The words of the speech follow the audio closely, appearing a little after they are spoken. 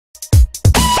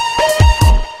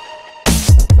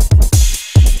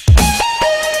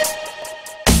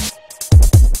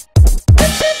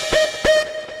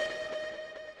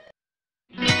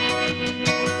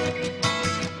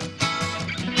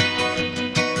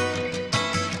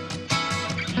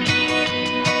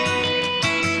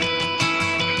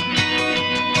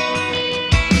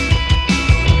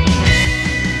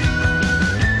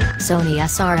Sony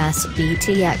SRS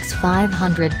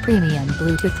BTX500 Premium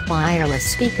Bluetooth Wireless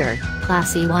Speaker,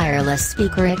 Classy Wireless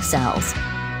Speaker excels.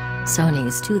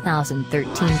 Sony's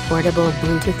 2013 portable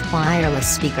Bluetooth wireless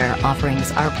speaker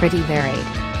offerings are pretty varied.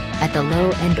 At the low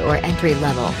end or entry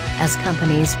level, as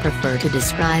companies prefer to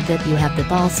describe it, you have the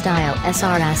ball-style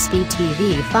SRS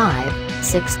BTV5,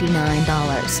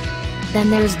 $69. Then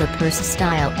there's the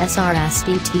purse-style SRS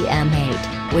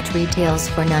BTM8, which retails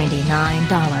for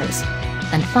 $99.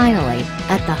 And finally,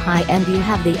 at the high end you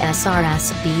have the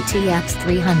SRS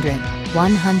BTX500,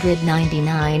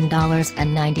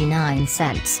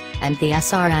 $199.99, and the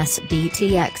SRS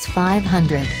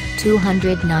BTX500,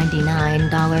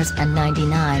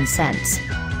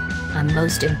 $299.99. I'm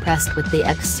most impressed with the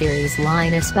X series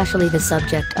line, especially the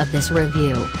subject of this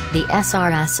review, the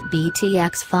SRS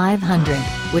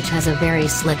BTX500, which has a very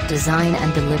slick design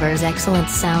and delivers excellent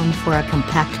sound for a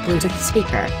compact Bluetooth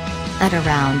speaker. At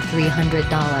around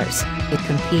 $300, it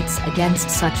competes against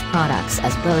such products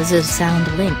as Bose's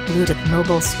SoundLink Bluetooth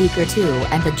Mobile Speaker 2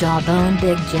 and the Jawbone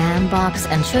Big Jam Box,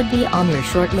 and should be on your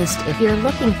shortlist if you're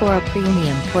looking for a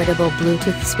premium portable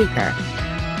Bluetooth speaker.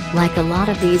 Like a lot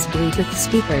of these Bluetooth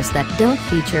speakers that don't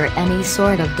feature any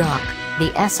sort of dock, the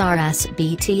SRS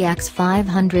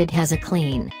BTX500 has a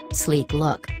clean, sleek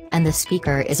look, and the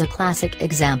speaker is a classic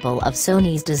example of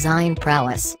Sony's design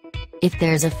prowess. If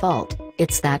there's a fault,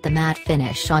 it's that the matte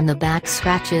finish on the back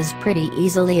scratches pretty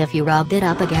easily if you rub it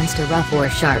up against a rough or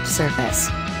sharp surface.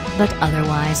 But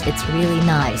otherwise it's really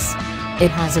nice.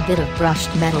 It has a bit of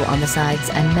brushed metal on the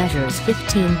sides and measures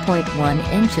 15.1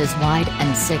 inches wide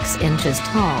and 6 inches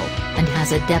tall, and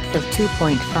has a depth of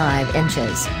 2.5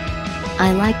 inches.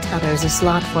 I liked how there's a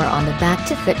slot for on the back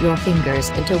to fit your fingers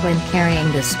into when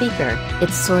carrying the speaker.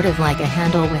 It's sort of like a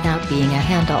handle without being a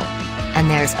handle. And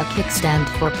there's a kickstand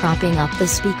for propping up the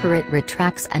speaker. It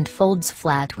retracts and folds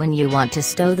flat when you want to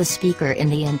stow the speaker in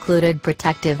the included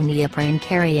protective neoprene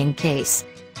carrying case.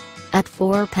 At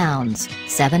 4 pounds,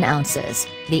 7 ounces,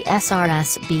 the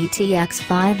SRS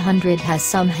BTX500 has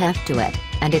some heft to it,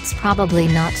 and it's probably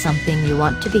not something you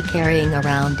want to be carrying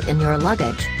around in your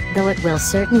luggage, though it will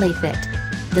certainly fit.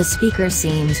 The speaker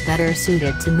seems better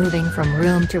suited to moving from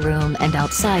room to room and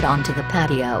outside onto the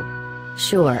patio.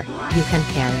 Sure, you can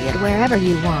carry it wherever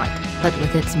you want, but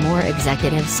with its more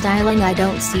executive styling, I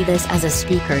don't see this as a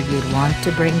speaker you'd want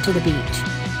to bring to the beach.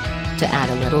 To add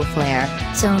a little flair,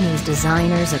 Sony's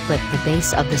designers equipped the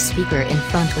base of the speaker in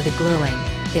front with a glowing,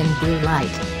 thin blue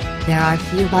light. There are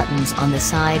few buttons on the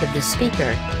side of the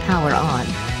speaker: power on,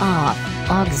 off,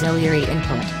 auxiliary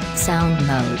input, sound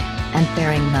mode, and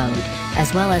pairing mode,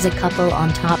 as well as a couple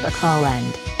on top: a call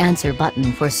and answer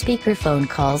button for speakerphone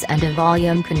calls and a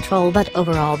volume control. But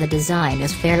overall the design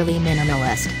is fairly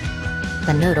minimalist.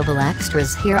 The notable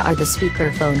extras here are the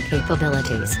speakerphone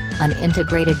capabilities, an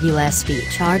integrated USB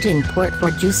charging port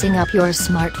for juicing up your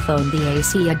smartphone. The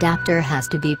AC adapter has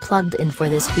to be plugged in for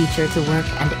this feature to work,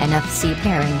 and NFC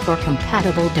pairing for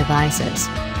compatible devices.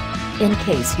 In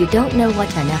case you don't know what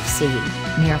NFC,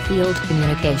 near field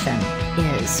communication,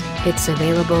 is, it's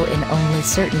available in only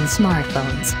certain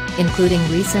smartphones, including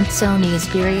recent Sony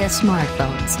Xperia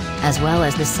smartphones, as well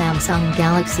as the Samsung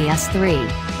Galaxy S3,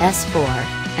 S4,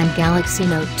 and Galaxy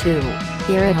Note 2.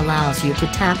 Here it allows you to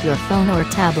tap your phone or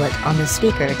tablet on the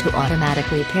speaker to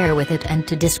automatically pair with it and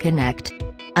to disconnect.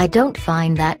 I don't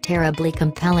find that terribly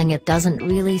compelling. It doesn't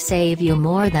really save you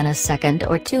more than a second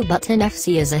or two, but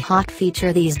NFC is a hot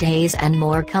feature these days and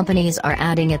more companies are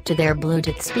adding it to their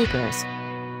Bluetooth speakers.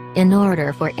 In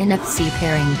order for NFC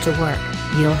pairing to work,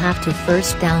 you'll have to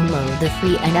first download the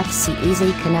free NFC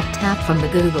Easy Connect app from the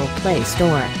Google Play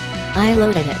Store. I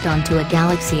loaded it onto a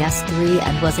Galaxy S3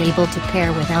 and was able to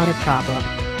pair without a problem.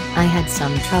 I had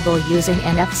some trouble using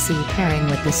NFC pairing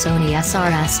with the Sony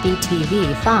SRS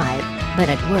BTV5, but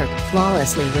it worked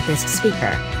flawlessly with this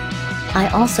speaker. I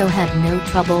also had no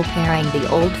trouble pairing the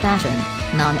old-fashioned,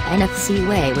 non-NFC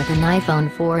way with an iPhone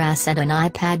 4S and an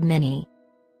iPad mini.